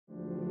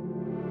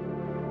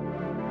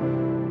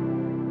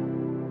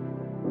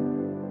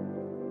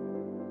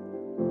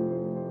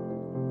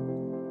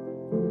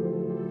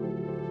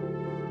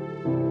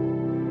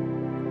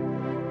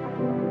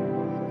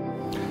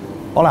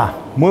Hola,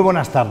 muy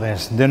buenas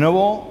tardes. De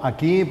nuevo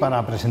aquí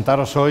para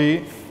presentaros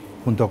hoy,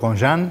 junto con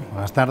Jan,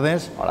 buenas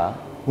tardes, Hola.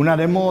 Una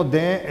demo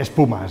de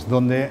espumas,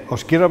 donde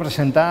os quiero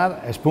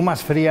presentar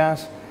espumas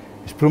frías,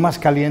 espumas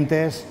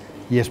calientes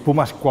y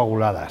espumas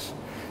coaguladas.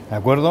 ¿De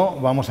acuerdo?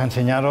 Vamos a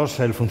enseñaros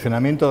el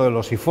funcionamiento de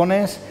los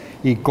sifones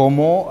y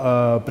cómo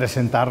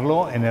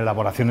presentarlo en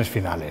elaboraciones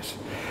finales.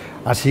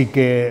 Así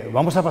que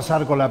vamos a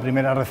pasar con la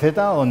primera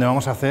receta, donde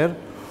vamos a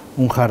hacer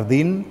un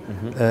jardín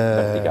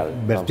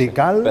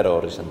vertical, pero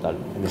horizontal,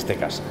 en este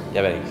caso,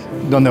 ya veréis.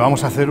 Donde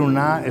vamos a hacer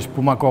una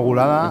espuma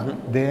coagulada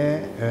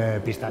de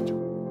pistacho.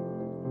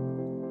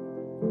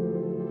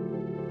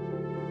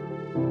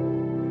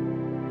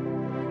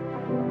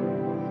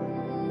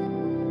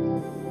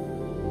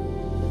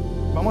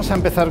 Vamos a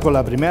empezar con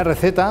la primera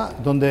receta,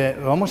 donde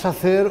vamos a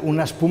hacer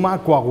una espuma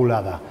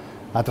coagulada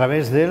a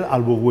través del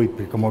𝗷𝗶𝗇𝗿,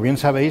 que como bien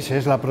sabéis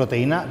es la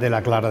proteína de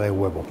la clara de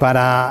huevo.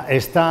 Para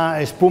esta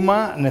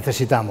espuma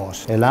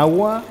necesitamos el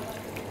agua,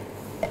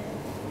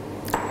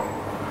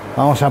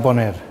 vamos a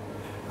poner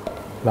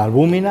la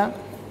albúmina,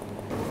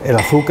 el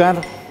azúcar,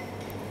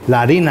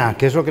 la harina,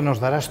 que es lo que nos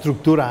dará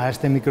estructura a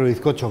este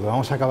microbizcocho que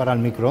vamos a acabar al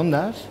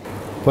microondas.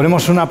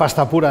 Ponemos una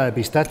pasta pura de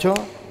pistacho,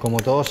 como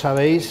todos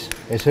sabéis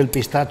es el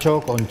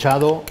pistacho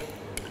conchado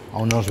a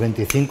unos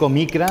 25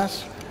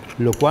 micras,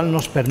 lo cual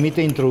nos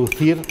permite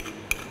introducir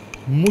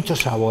muchos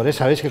sabores.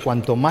 Sabéis que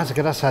cuanto más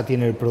grasa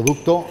tiene el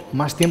producto,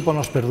 más tiempo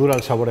nos perdura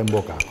el sabor en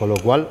boca, con lo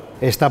cual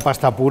esta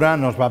pasta pura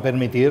nos va a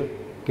permitir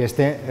que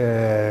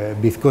este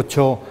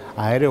bizcocho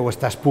aéreo o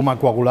esta espuma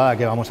coagulada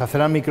que vamos a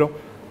hacer al micro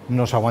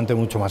nos aguante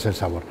mucho más el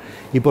sabor.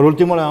 Y por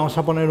último le vamos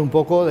a poner un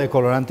poco de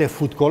colorante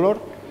food color,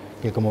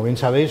 que como bien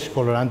sabéis,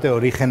 colorante de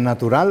origen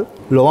natural.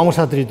 Lo vamos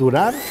a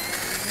triturar.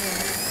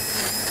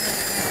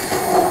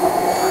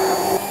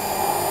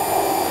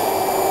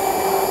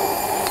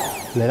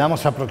 Le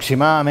damos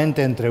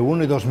aproximadamente entre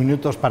 1 y 2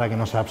 minutos para que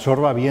nos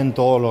absorba bien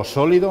todos los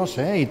sólidos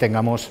y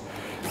tengamos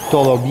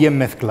todo bien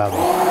mezclado.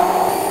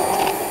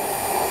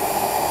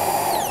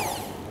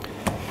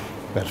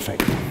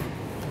 Perfecto.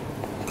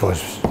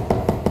 Pues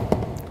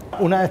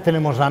una vez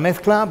tenemos la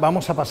mezcla,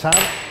 vamos a pasar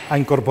a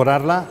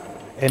incorporarla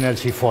en el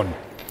sifón.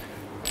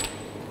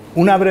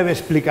 Una breve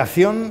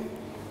explicación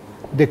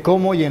de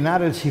cómo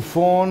llenar el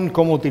sifón,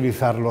 cómo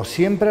utilizarlo.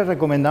 Siempre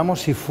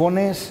recomendamos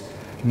sifones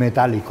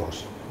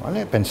metálicos.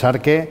 ¿Vale?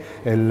 Pensar que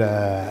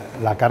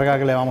la carga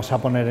que le vamos a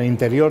poner en el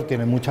interior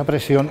tiene mucha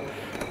presión,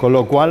 con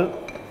lo cual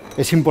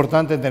es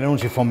importante tener un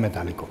sifón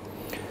metálico.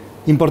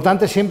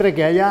 Importante siempre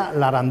que haya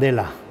la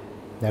arandela,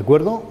 ¿de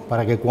acuerdo?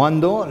 Para que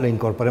cuando le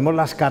incorporemos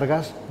las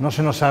cargas no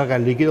se nos salga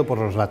el líquido por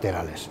los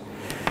laterales.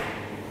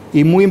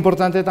 Y muy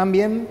importante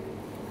también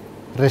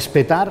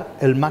respetar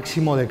el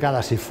máximo de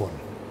cada sifón,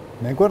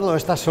 ¿de acuerdo?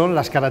 Estas son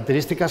las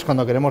características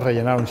cuando queremos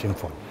rellenar un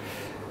sifón.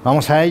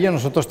 Vamos a ello.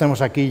 Nosotros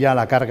tenemos aquí ya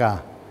la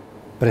carga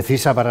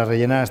precisa para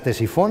rellenar este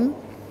sifón.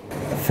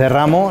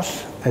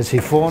 Cerramos el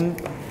sifón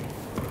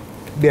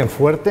bien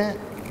fuerte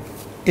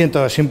y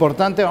entonces,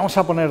 importante, vamos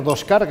a poner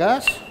 2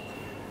 cargas,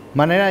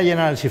 manera de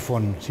llenar el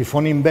sifón.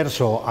 Sifón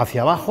inverso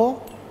hacia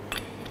abajo,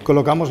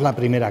 colocamos la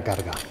primera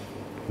carga,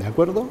 ¿de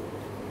acuerdo?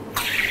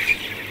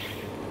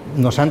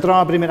 Nos ha entrado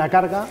la primera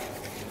carga,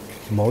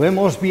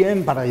 movemos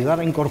bien para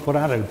ayudar a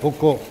incorporar el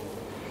poco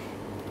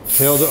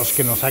CO2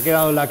 que nos ha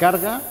quedado en la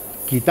carga.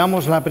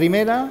 Quitamos la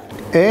primera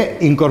e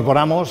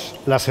incorporamos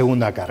la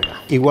segunda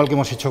carga. Igual que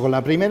hemos hecho con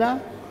la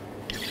primera,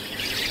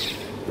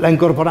 la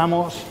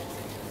incorporamos,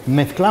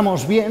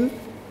 mezclamos bien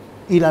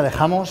y la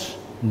dejamos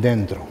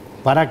dentro,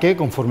 para que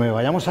conforme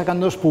vayamos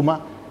sacando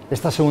espuma,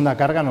 esta segunda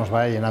carga nos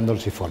vaya llenando el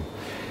sifón.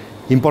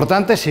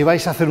 Importante, si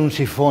vais a hacer un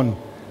sifón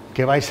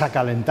que vais a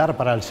calentar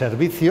para el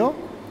servicio,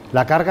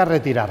 la carga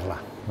retirarla,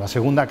 la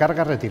segunda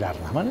carga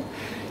retirarla, ¿vale?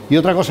 Y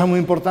otra cosa muy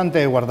importante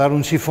de guardar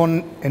un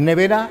sifón en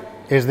nevera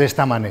es de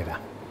esta manera,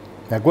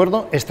 ¿de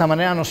acuerdo? Esta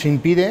manera nos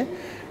impide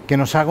que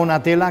nos haga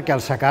una tela que al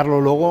sacarlo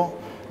luego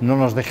no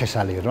nos deje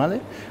salir, ¿vale?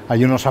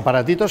 Hay unos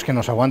aparatitos que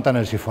nos aguantan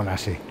el sifón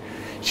así.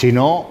 Si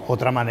no,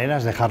 otra manera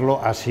es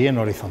dejarlo así en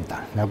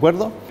horizontal, ¿de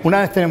acuerdo? Una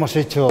vez tenemos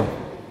hecho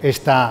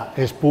esta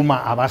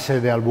espuma a base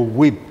de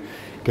𝗷𝗶𝗇𝗿,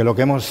 que lo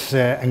que hemos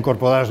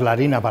incorporado es la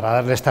harina para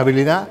darle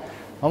estabilidad,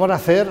 vamos a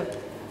hacer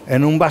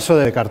en un vaso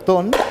de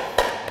cartón,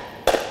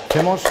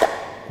 hacemos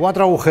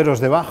 4 agujeros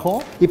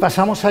debajo y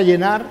pasamos a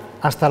llenar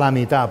hasta la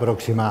mitad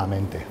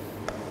aproximadamente,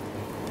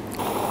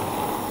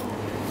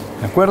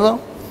 ¿de acuerdo?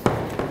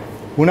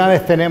 Una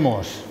vez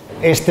tenemos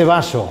este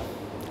vaso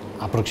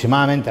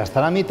aproximadamente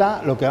hasta la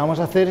mitad, lo que vamos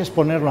a hacer es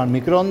ponerlo al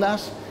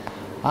microondas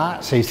a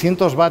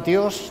 600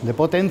 vatios de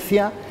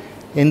potencia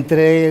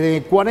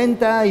entre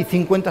 40 y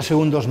 50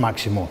 segundos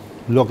máximo,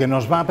 lo que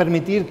nos va a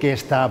permitir que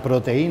esta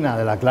proteína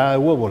de la clara de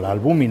huevo, la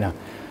albúmina,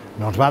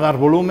 nos va a dar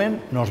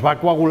volumen, nos va a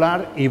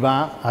coagular y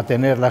va a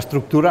tener la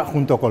estructura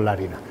junto con la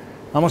harina.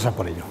 Vamos a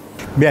por ello.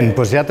 Bien,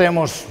 pues ya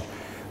tenemos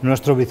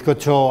nuestro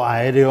bizcocho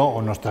aéreo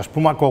o nuestra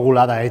espuma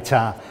coagulada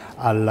hecha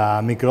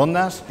al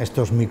microondas,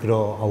 estos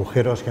micro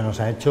agujeros que nos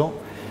ha hecho.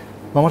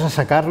 Vamos a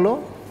sacarlo.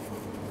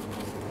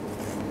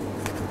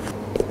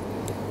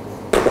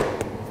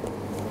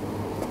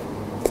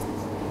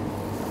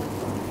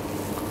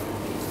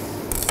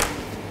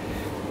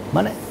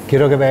 ¿Vale?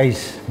 Quiero que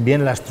veáis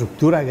bien la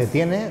estructura que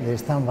tiene de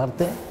esta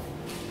parte.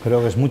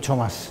 Creo que es mucho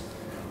más,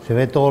 se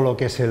ve todo lo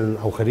que es el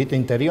agujerito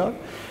interior.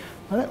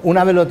 ¿Vale?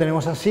 Una vez lo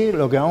tenemos así,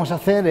 lo que vamos a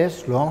hacer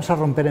es, lo vamos a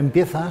romper en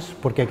piezas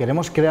porque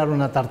queremos crear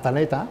una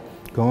tartaleta.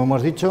 Como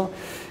hemos dicho,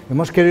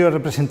 hemos querido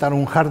representar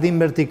un jardín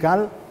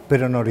vertical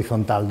pero en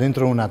horizontal,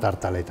 dentro de una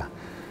tartaleta.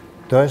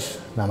 Entonces,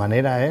 la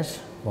manera es,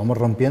 vamos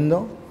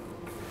rompiendo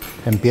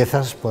en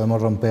piezas,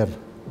 podemos romper.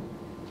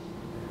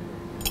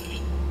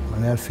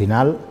 ¿Vale? Al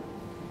final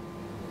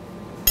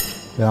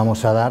le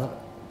vamos a dar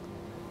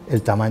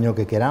el tamaño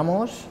que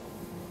queramos.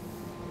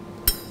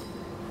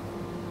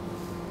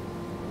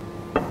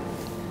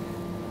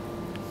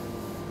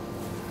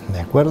 ¿De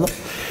acuerdo?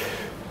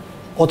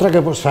 Otra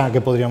cosa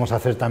que podríamos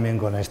hacer también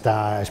con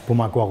esta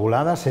espuma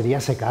coagulada sería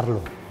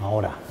secarlo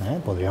ahora.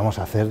 Podríamos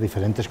hacer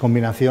diferentes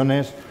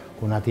combinaciones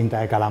con una tinta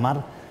de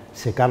calamar,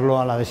 secarlo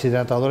a la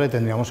deshidratadora y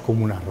tendríamos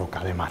como una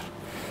roca de mar.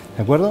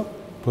 ¿De acuerdo?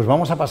 Pues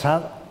vamos a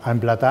pasar a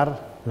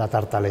emplatar la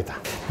tartaleta.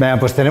 Bien,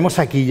 pues tenemos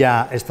aquí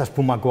ya esta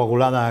espuma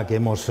coagulada que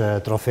hemos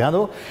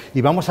troceado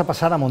y vamos a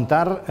pasar a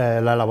montar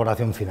la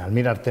elaboración final.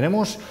 Mirad,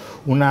 tenemos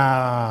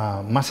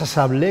una masa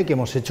sablé que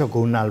hemos hecho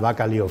con una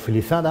albahaca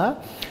liofilizada.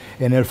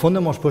 En el fondo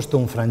hemos puesto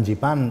un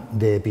frangipán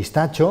de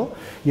pistacho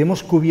y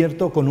hemos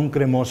cubierto con un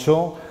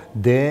cremoso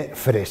de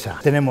fresa.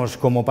 Tenemos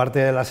como parte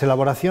de las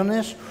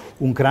elaboraciones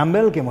un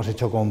crumble que hemos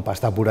hecho con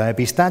pasta pura de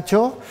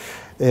pistacho.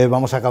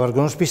 Vamos a acabar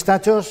con unos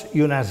pistachos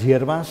y unas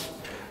hierbas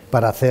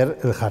para hacer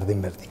el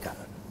jardín vertical.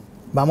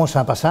 Vamos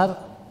a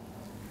pasar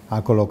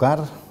a colocar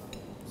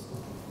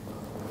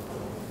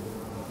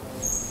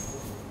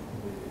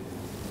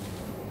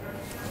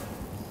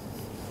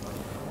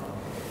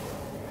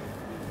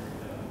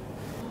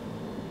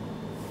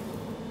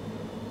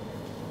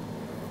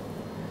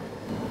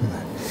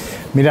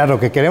Mirad, lo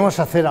que queremos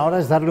hacer ahora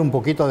es darle un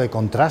poquito de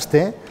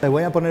contraste. Le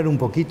voy a poner un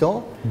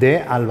poquito de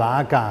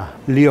albahaca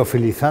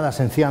liofilizada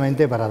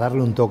sencillamente para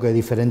darle un toque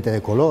diferente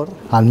de color,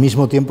 al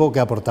mismo tiempo que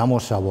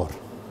aportamos sabor.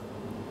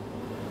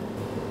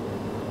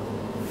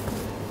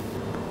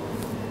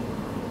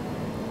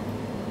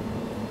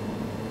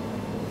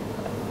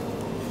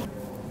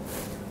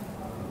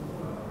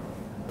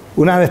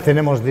 Una vez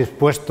tenemos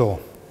dispuesto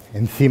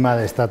encima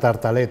de esta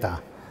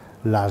tartaleta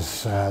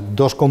las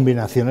dos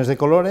combinaciones de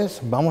colores,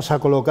 vamos a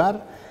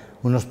colocar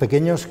unos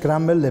pequeños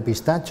crumble de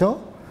pistacho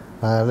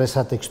para darle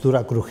esa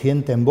textura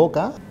crujiente en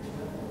boca,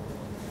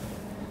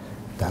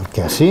 tal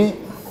que así.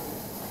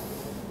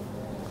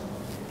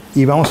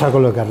 Y vamos a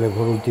colocarle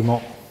por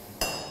último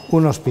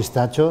unos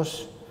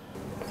pistachos.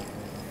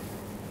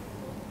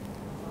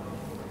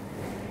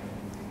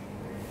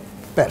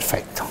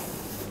 Perfecto.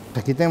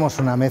 Aquí tenemos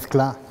una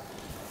mezcla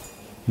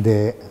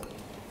de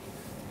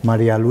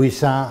María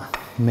Luisa,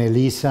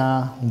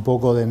 melisa, un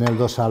poco de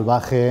eneldo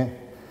salvaje,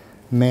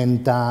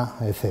 menta,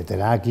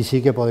 etcétera. Aquí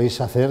sí que podéis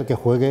hacer que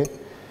juegue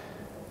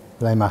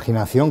la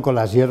imaginación con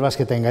las hierbas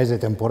que tengáis de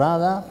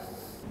temporada.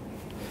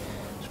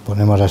 Los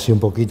ponemos así un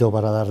poquito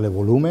para darle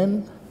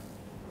volumen.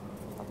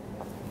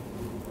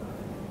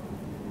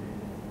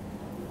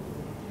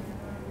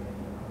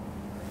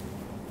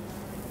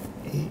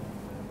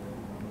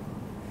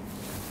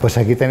 Pues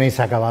aquí tenéis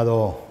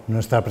acabado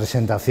nuestra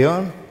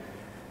presentación,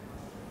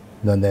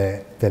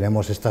 donde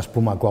tenemos esta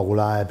espuma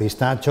coagulada de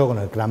pistacho con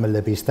el crumble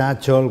de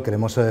pistacho, el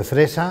cremoso de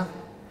fresa.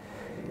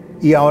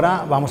 Y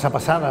ahora vamos a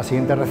pasar a la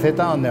siguiente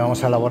receta, donde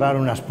vamos a elaborar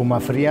una espuma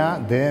fría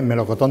de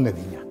melocotón de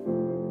viña.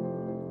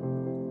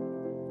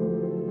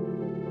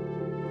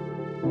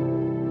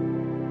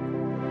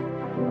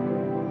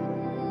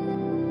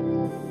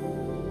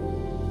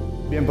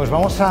 Bien, pues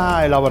vamos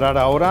a elaborar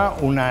ahora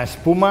una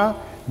espuma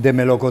de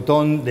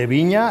melocotón de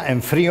viña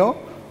en frío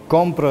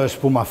con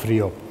Proespuma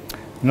frío.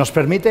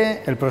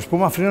 El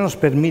Proespuma frío nos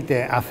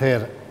permite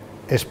hacer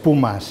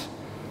espumas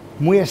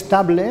muy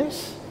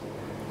estables,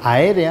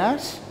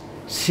 aéreas,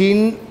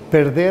 sin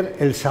perder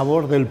el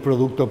sabor del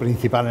producto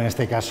principal, en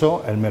este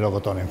caso el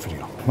melocotón en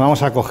frío.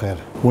 Vamos a coger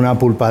una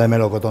pulpa de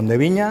melocotón de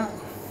viña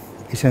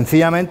y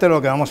sencillamente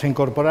lo que vamos a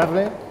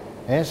incorporarle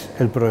es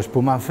el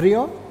Proespuma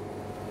frío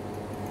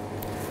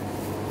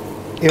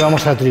y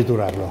vamos a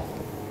triturarlo.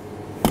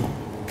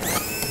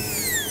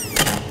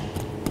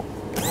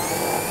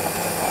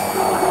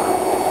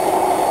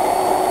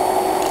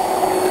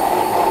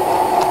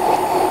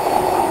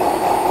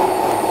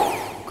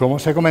 Como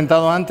os he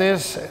comentado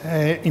antes,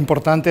 es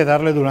importante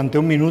darle durante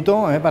un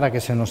minuto para que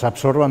se nos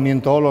absorban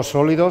bien todos los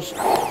sólidos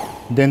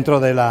dentro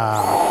de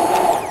la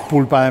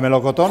pulpa de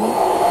melocotón.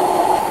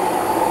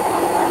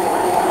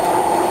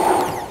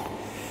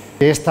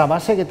 Esta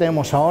base que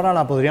tenemos ahora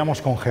la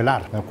podríamos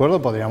congelar, ¿de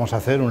acuerdo? Podríamos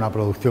hacer una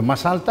producción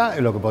más alta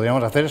y lo que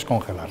podríamos hacer es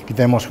congelar. Aquí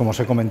tenemos, como os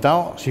he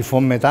comentado,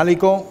 sifón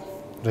metálico,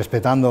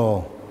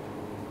 respetando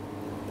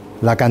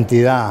la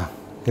cantidad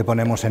que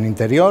ponemos en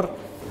interior.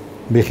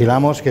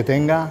 Vigilamos que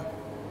tenga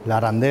la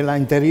arandela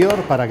interior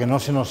para que no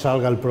se nos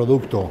salga el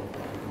producto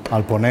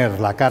al poner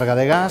la carga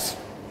de gas.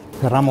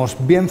 Cerramos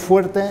bien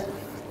fuerte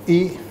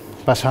y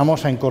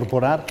pasamos a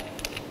incorporar,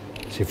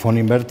 sifón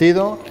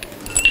invertido,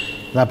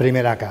 la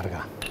primera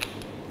carga.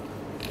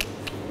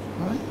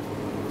 ¿Vale?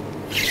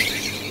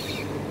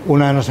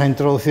 Una vez nos ha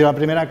introducido la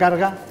primera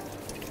carga,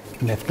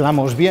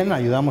 mezclamos bien,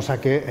 ayudamos a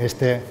que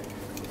este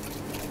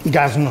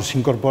gas nos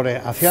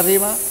incorpore hacia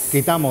arriba,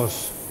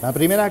 quitamos la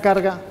primera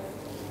carga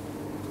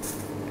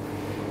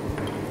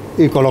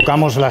y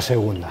colocamos la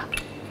segunda.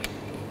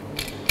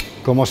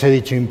 Como os he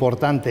dicho,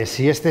 importante,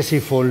 si este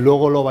sifón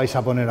luego lo vais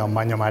a poner a un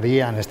baño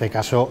María, en este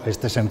caso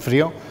este es en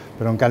frío,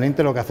 pero en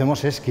caliente lo que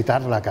hacemos es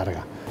quitar la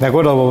carga. De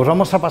acuerdo, pues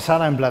vamos a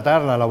pasar a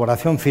emplatar la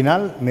elaboración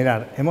final.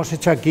 Mirad, hemos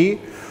hecho aquí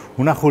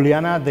una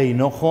juliana de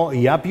hinojo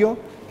y apio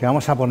que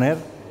vamos a poner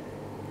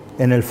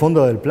en el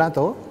fondo del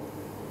plato.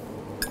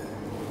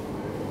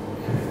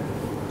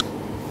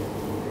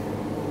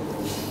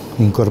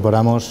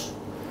 Incorporamos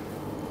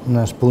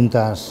unas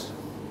puntas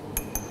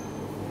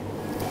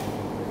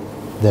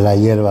de la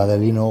hierba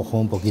del hinojo,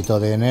 un poquito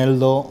de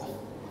eneldo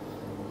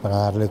para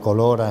darle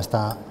color a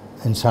esta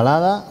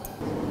ensalada,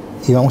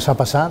 y vamos a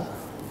pasar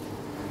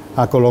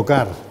a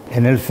colocar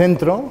en el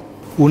centro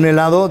un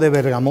helado de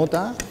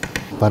bergamota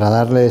para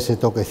darle ese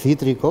toque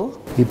cítrico,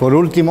 y por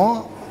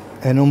último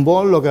en un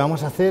bol lo que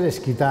vamos a hacer es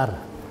quitar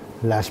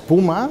la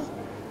espuma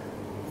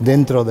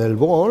dentro del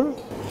bol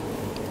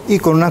y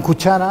con una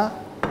cuchara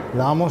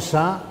la vamos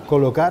a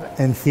colocar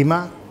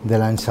encima de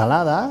la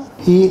ensalada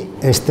y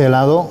este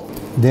helado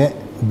de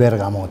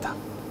bergamota,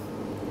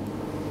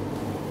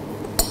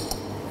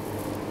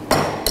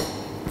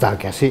 tal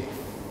que así.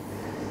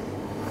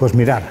 Pues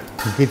mirad,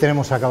 aquí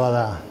tenemos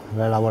acabada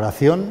la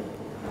elaboración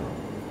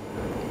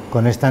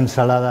con esta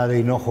ensalada de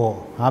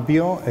hinojo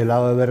apio,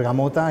 helado de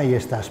bergamota y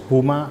esta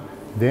espuma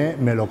de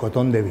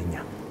melocotón de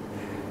viña.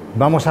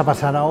 Vamos a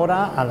pasar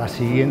ahora a la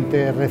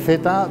siguiente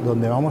receta,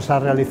 donde vamos a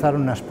realizar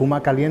una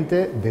espuma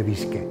caliente de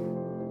𝗲𝗀𝗃𝗃.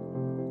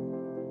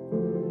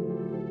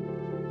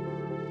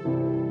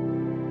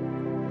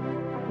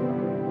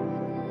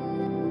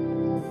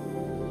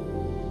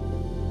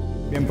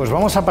 Bien, pues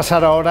vamos a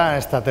pasar ahora a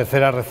esta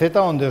tercera receta,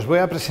 donde os voy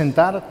a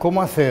presentar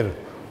cómo hacer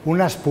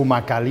una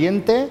espuma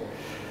caliente,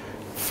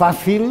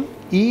 fácil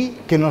y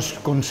que nos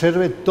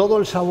conserve todo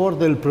el sabor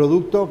del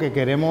producto que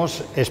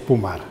queremos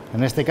espumar.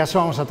 En este caso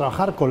vamos a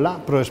trabajar con la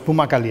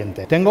Proespuma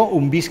caliente. Tengo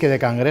un bisque de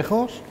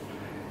cangrejos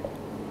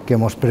que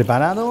hemos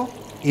preparado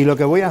y lo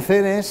que voy a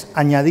hacer es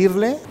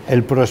añadirle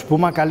el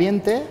Proespuma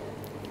caliente.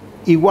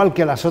 Igual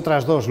que las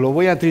otras dos, lo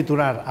voy a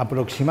triturar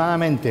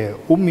aproximadamente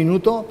 1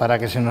 minuto para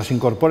que se nos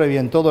incorpore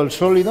bien todo el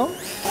sólido.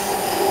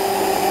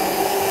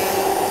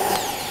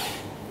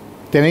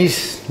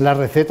 Tenéis las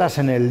recetas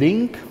en el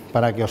link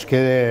para que os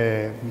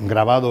quede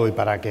grabado y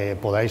para que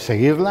podáis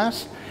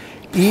seguirlas.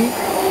 Y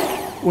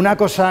una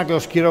cosa que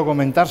os quiero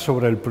comentar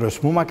sobre el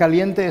Proespuma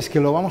caliente es que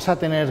lo vamos a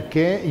tener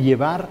que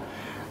llevar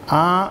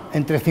a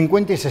entre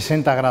 50 y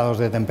 60 grados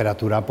de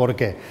temperatura. ¿Por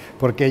qué?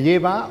 Porque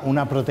lleva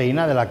una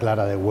proteína de la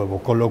clara de huevo,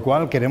 con lo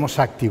cual queremos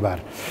activar.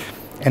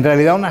 En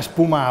realidad una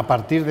espuma a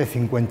partir de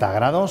 50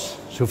 grados,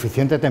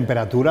 suficiente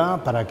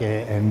temperatura para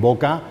que en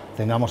boca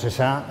tengamos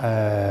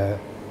esa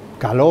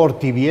calor,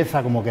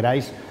 tibieza, como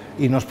queráis,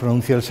 y nos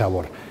pronuncie el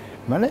sabor,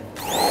 ¿vale?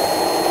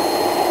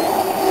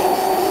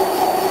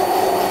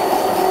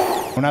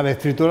 Una vez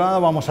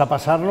triturado vamos a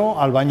pasarlo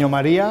al baño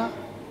María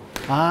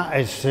a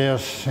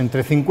esos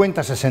entre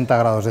 50 y 60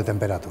 grados de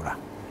temperatura.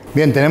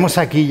 Bien, tenemos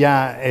aquí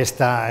ya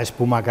esta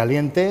espuma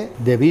caliente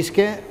de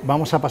𝗲𝗃𝗃,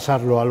 vamos a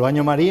pasarlo al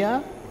baño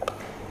María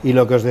y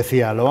lo que os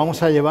decía, lo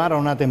vamos a llevar a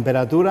una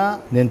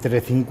temperatura de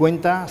entre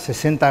 50 y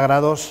 60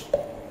 grados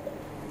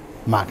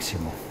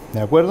máximo,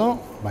 ¿de acuerdo?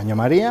 Baño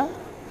María.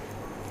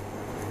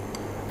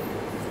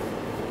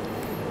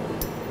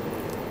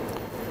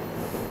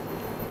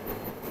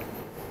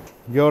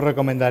 Yo os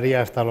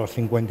recomendaría hasta los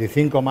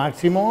 55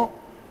 máximo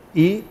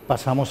y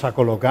pasamos a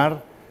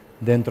colocar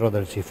dentro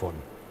del sifón.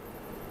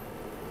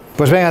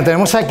 Pues venga,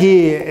 tenemos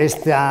aquí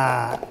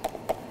esta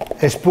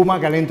espuma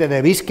caliente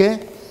de 𝗲𝗃𝗃.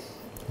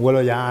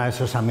 Huelo ya a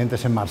esos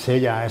ambientes en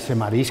Marsella, a ese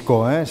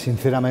marisco,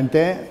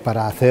 sinceramente,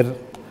 para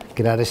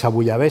crear esa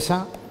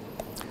𝗲𝗀𝗶𝘇𝗿.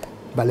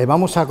 Vale,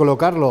 vamos a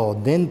colocarlo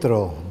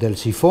dentro del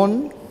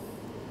sifón.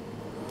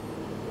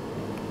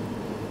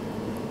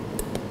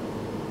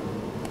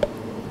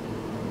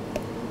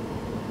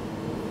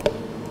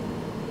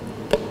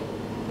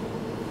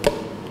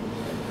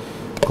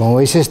 Como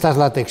veis, esta es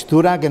la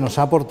textura que nos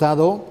ha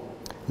aportado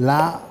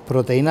la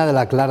proteína de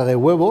la clara de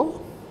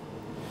huevo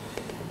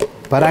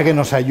para que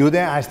nos ayude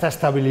a esta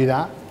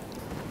estabilidad.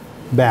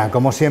 Vean,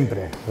 como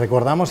siempre,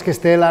 recordamos que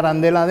esté el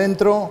arandel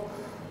adentro,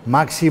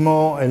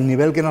 máximo el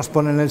nivel que nos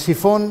pone en el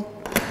sifón,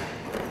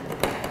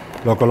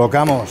 lo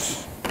colocamos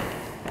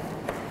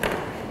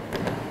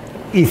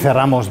y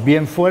cerramos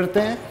bien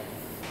fuerte.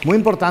 Muy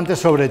importante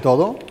sobre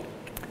todo,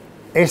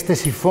 este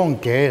sifón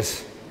que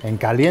es en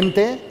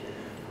caliente,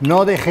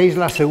 no dejéis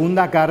la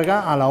segunda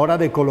carga a la hora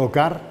de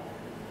colocar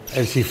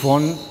el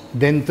sifón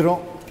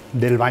dentro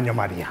del baño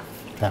María,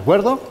 ¿de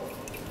acuerdo?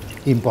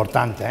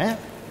 Importante, ¿eh?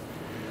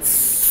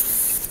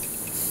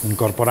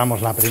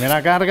 Incorporamos la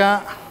primera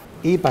carga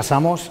y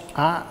pasamos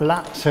a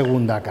la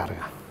segunda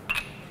carga.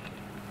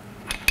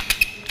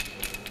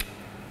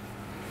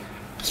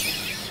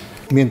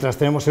 Mientras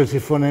tenemos el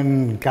sifón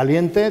en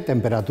caliente,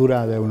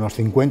 temperatura de unos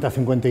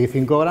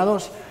 50-55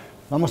 grados,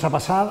 vamos a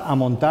pasar a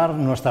montar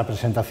nuestra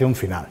presentación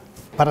final.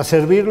 Para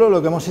servirlo,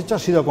 lo que hemos hecho ha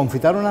sido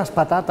confitar unas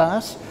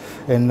patatas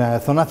en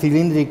zona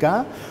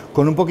cilíndrica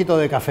con un poquito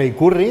de café y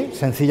curry.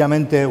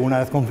 Sencillamente, una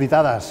vez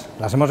confitadas,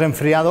 las hemos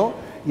enfriado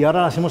y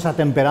ahora las hemos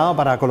atemperado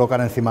para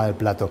colocar encima del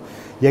plato.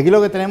 Y aquí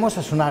lo que tenemos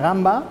es una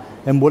gamba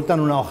envuelta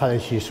en una hoja de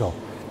𝗍𝗍,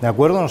 ¿de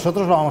acuerdo?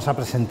 Nosotros lo vamos a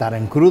presentar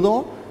en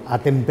crudo,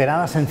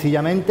 atemperada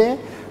sencillamente,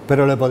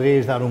 pero le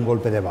podríais dar un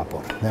golpe de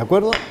vapor, ¿de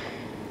acuerdo?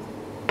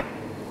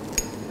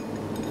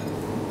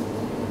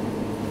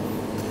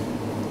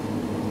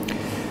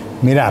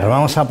 Mirad,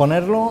 vamos a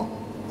ponerlo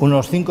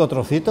unos 5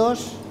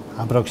 trocitos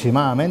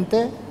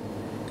aproximadamente.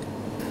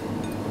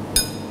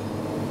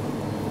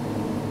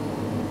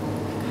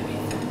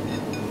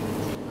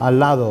 Al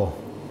lado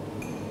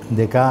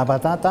de cada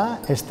patata,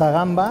 esta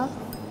gamba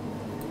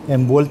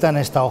envuelta en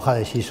esta hoja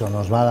de 𝗍𝗍,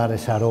 nos va a dar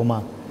ese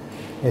aroma,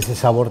 ese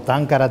sabor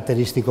tan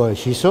característico de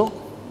𝗍𝗍.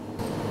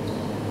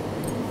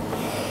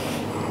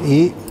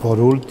 Y por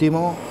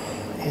último,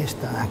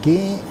 esta de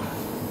aquí.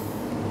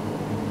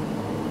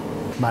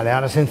 Vale,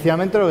 ahora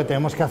sencillamente lo que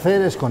tenemos que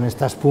hacer es con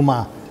esta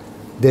espuma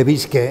de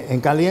bisque en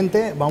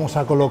caliente, vamos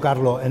a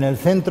colocarlo en el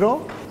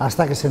centro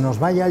hasta que se nos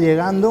vaya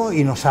llegando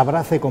y nos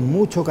abrace con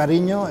mucho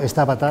cariño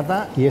esta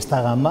patata y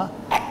esta gamba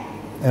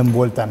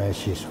envuelta en el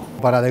𝗍𝗍.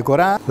 Para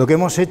decorar, lo que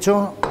hemos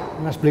hecho,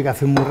 una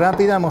explicación muy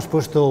rápida, hemos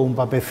puesto un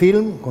papel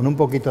film con un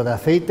poquito de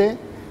aceite,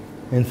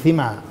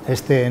 encima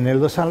este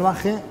eneldo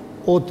salvaje,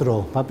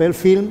 otro papel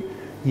film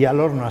y al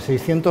horno a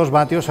 600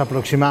 vatios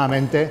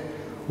aproximadamente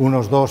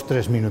unos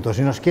 2-3 minutos.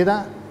 Y nos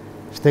queda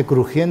este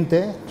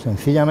crujiente,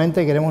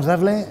 sencillamente queremos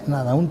darle,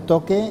 nada, un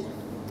toque.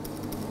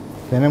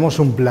 Tenemos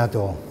un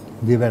plato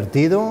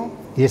divertido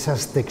y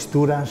esas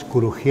texturas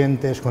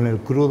crujientes con el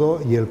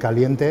crudo y el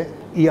caliente.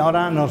 Y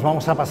ahora nos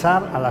vamos a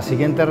pasar a la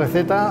siguiente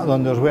receta,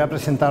 donde os voy a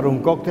presentar un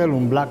cóctel,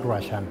 un Black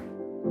Russian.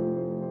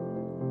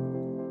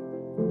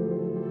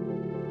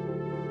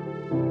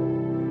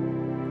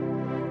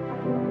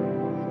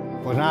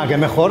 Pues nada, qué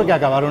mejor que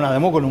acabar una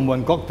demo con un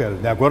buen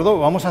cóctel, ¿de acuerdo?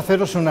 Vamos a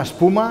haceros una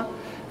espuma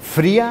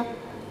fría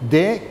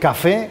de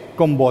café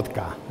con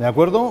vodka, ¿de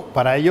acuerdo?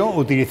 Para ello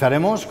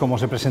utilizaremos, como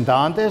os he presentado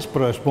antes,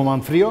 Proespuma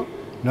en frío.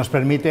 Nos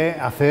permite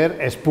hacer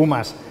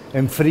espumas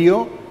en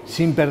frío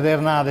sin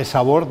perder nada de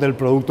sabor del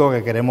producto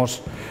que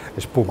queremos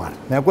espumar,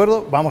 ¿de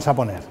acuerdo? Vamos a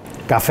poner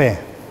café,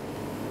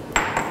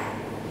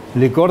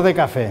 licor de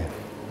café,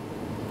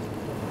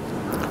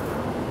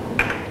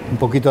 un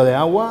poquito de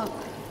agua,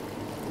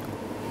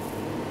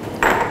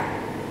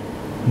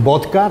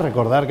 vodka.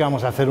 Recordad que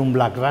vamos a hacer un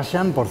Black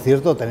Russian, por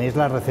cierto, tenéis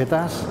las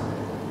recetas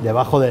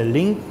debajo del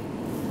link.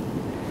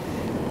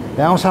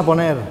 Le vamos a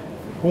poner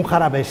un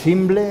jarabe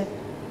simple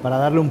para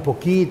darle un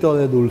poquito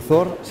de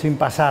dulzor sin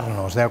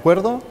pasarnos, ¿de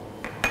acuerdo?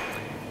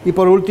 Y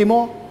por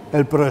último,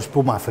 el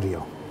Proespuma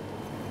frío.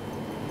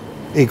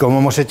 Y como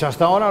hemos hecho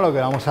hasta ahora, lo que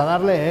vamos a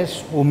darle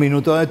es un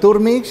minuto de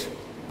turmix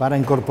para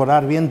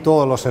incorporar bien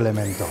todos los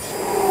elementos.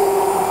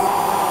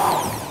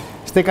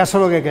 En este caso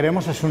lo que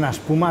queremos es una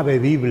espuma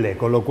bebible,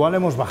 con lo cual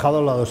hemos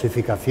bajado la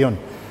dosificación.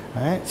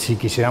 Si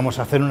quisiéramos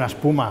hacer una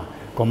espuma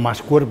con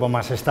más cuerpo,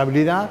 más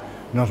estabilidad,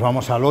 nos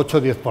vamos al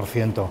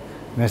 8-10%.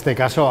 En este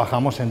caso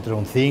bajamos entre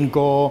un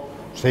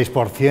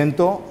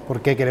 5-6%,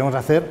 porque queremos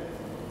hacer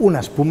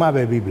una espuma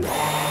bebible.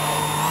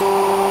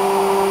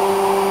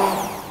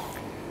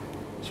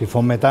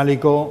 Sifón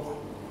metálico,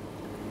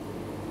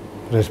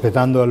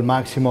 respetando el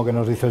máximo que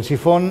nos dice el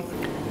sifón,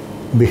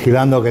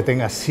 vigilando que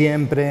tenga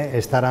siempre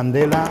esta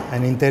arandela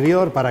en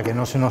interior para que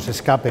no se nos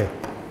escape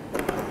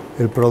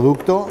el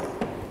producto.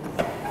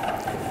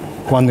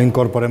 Cuando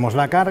incorporemos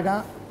la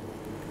carga,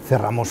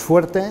 cerramos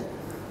fuerte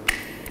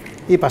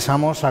y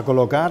pasamos a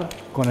colocar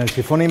con el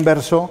sifón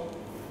inverso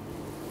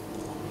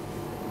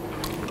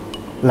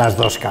las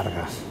dos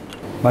cargas.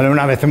 Vale,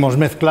 una vez hemos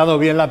mezclado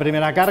bien la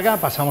primera carga,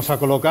 pasamos a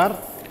colocar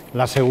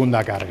la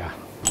segunda carga.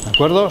 ¿De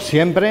acuerdo?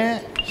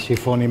 Siempre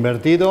sifón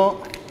invertido.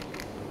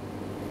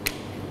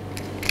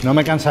 No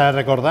me cansaré de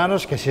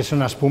recordaros que si es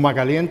una espuma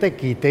caliente,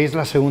 quitéis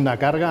la segunda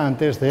carga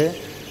antes de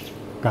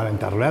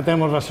calentarlo. Ya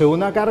tenemos la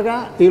segunda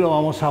carga y lo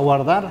vamos a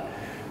guardar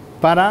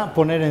para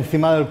poner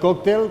encima del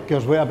cóctel que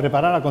os voy a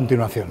preparar a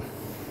continuación.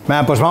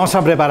 Bueno, pues vamos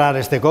a preparar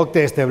este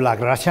cóctel, este Black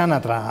Russian,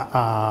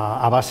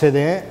 a base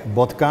de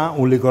vodka,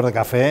 un licor de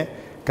café,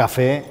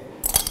 café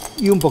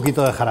y un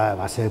poquito de jarabe de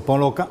base.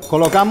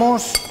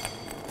 Colocamos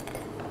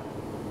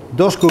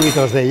 2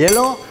 cubitos de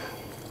hielo,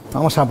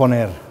 vamos a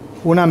poner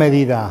una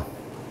medida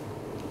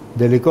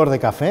de licor de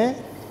café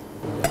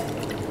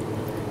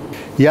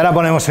y ahora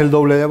ponemos el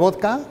doble de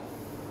vodka.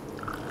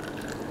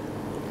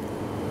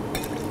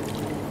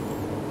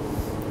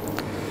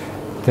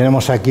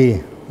 Tenemos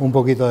aquí un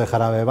poquito de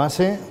jarabe de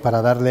base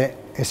para darle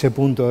ese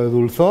punto de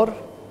dulzor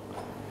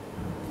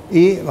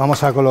y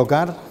vamos a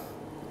colocar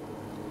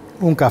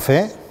un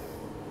café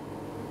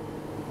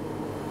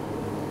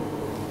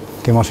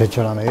que hemos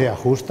hecho la medida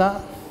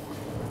justa.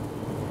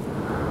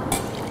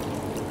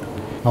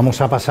 Vamos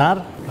a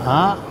pasar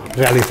a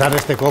realizar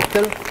este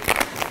cóctel.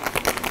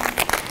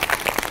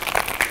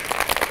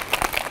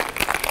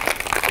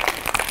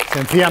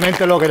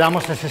 Sencillamente lo que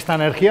damos es esta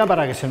energía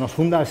para que se nos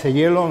funda ese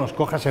hielo, nos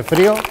coja ese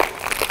frío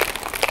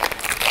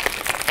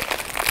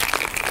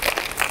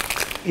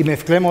y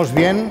mezclemos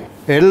bien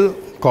el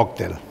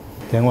cóctel.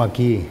 Tengo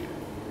aquí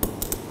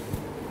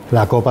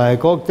la copa de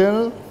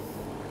cóctel.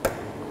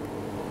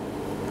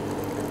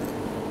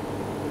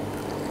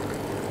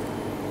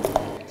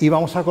 Y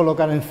vamos a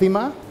colocar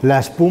encima la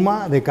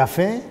espuma de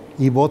café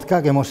y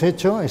vodka que hemos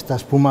hecho, esta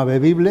espuma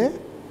bebible.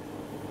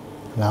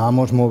 La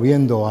vamos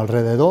moviendo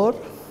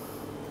alrededor.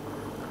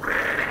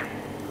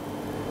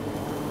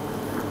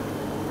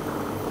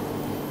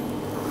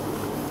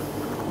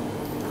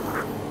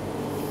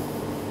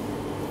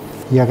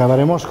 Y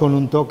acabaremos con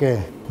un toque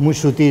muy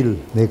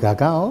sutil de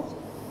cacao.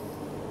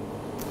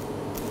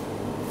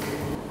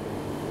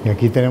 Y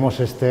aquí tenemos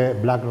este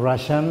Black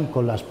Russian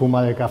con la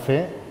espuma de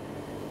café,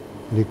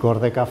 licor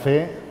de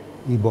café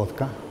y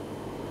vodka.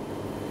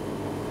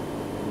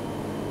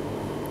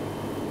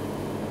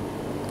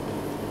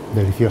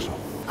 Delicioso.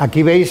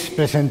 Aquí veis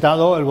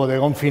presentado el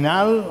bodegón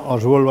final.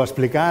 Os vuelvo a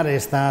explicar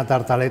esta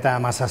tartaleta de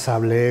masa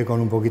sablé con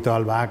un poquito de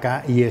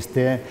albahaca y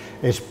este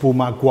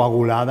espuma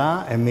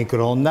coagulada en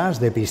microondas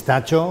de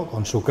pistacho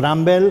con su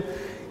crumble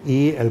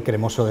y el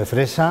cremoso de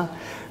fresa.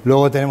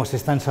 Luego tenemos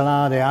esta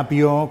ensalada de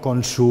apio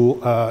con su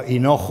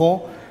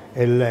hinojo,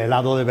 el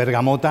helado de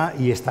bergamota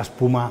y esta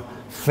espuma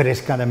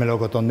fresca de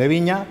melocotón de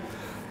viña.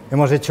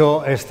 Hemos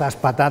hecho estas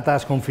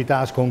patatas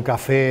confitadas con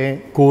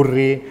café,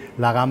 curry,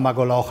 la gamba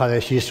con la hoja de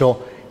𝗍𝗫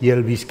y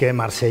el 𝗲𝗀𝗃𝗺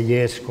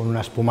marsellés con una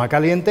espuma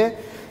caliente.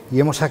 Y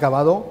hemos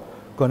acabado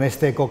con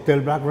este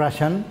cóctel Black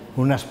Russian,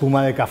 una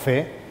espuma de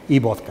café y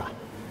vodka.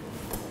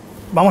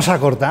 Vamos a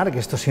cortar, que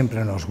esto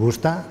siempre nos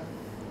gusta,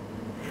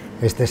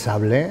 este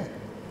sablé.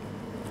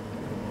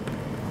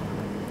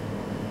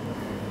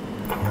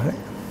 ¿Vale?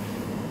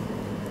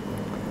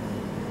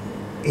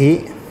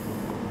 Y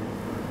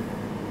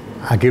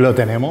aquí lo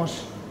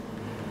tenemos,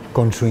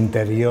 con su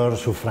interior,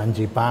 su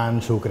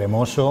frangipán, su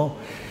cremoso.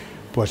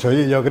 Pues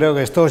oye, yo creo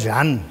que esto,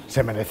 Jan,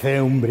 se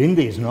merece un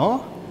brindis,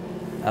 ¿no?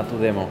 A tu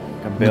demo,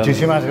 campeón.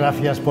 Muchísimas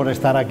gracias por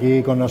estar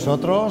aquí con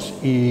nosotros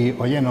y,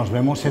 oye, nos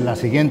vemos en la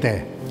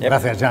siguiente.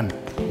 Gracias, Jan.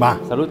 Va.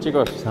 Salud,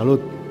 chicos. Salud.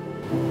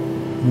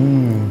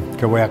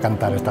 Que voy a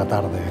cantar esta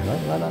tarde.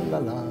 La, la, la,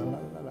 la.